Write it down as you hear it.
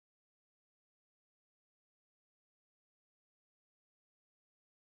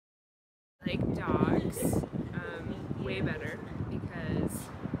like dogs way better because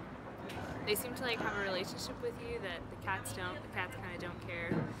they seem to like have a relationship with you that the cats don't. The cats kind of don't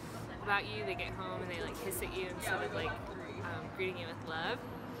care about you. They get home and they like hiss at you instead of like greeting you with love.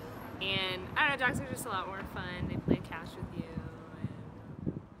 And I don't know, dogs are just a lot more fun. They play catch with you,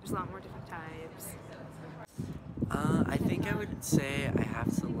 and there's a lot more different types. I think I would say I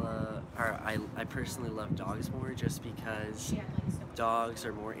have to love, or I personally love dogs more just because dogs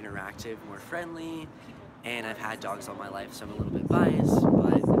are more interactive, more friendly, and I've had dogs all my life, so I'm a little bit biased,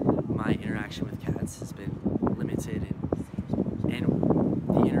 but my interaction with cats has been limited, and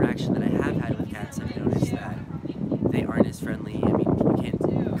the interaction that I have had with cats, I've noticed that they aren't as friendly and